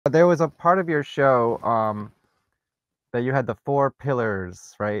But there was a part of your show that you had the 4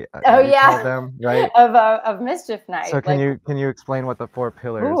 pillars, right? Oh you yeah, called them, right? of Mischief Night. So can you explain what the 4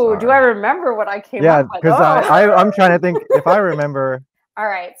 pillars ooh, are? do I remember what I came Yeah, up with? because I'm trying to think if I remember. All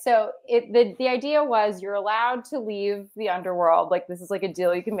right, so the idea was you're allowed to leave the underworld. Like this is like a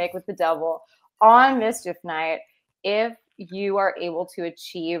deal you can make with the devil on Mischief Night if you are able to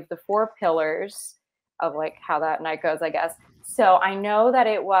achieve the 4 pillars of like how that night goes, I guess. So I know that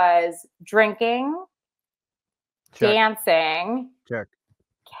it was drinking, Check. dancing, Check.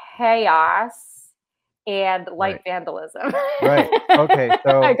 chaos, and light Right. vandalism. Right. Okay.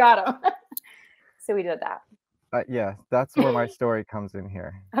 So I got him. So we did that. yeah, that's where my story comes in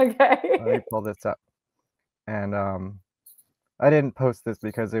here. Okay. Let me pull this up. And I didn't post this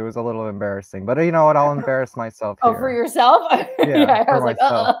because it was a little embarrassing, but you know what? I'll embarrass myself here. Oh, for yourself? Yeah, I for was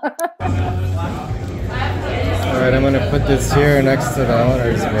myself. All right, I'm gonna put this here next to the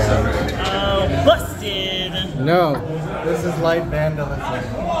owner's van. Oh, busted! No, this is light vandalism.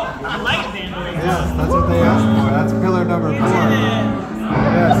 Light vandalism? Yes, that's what they asked for. That's pillar number 4.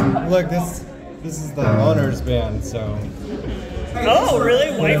 Yes, look, this is the owner's van, so. Oh,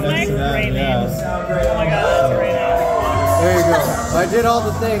 really? White flag? Great names. Yeah. Oh my god, that's a great name. There you go. I did all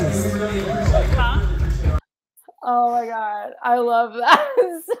the things. Huh? Oh my god, I love that.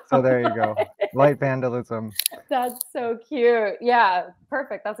 So there you go. Light vandalism. That's so cute. Yeah,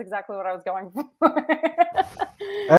 perfect. That's exactly what I was going for.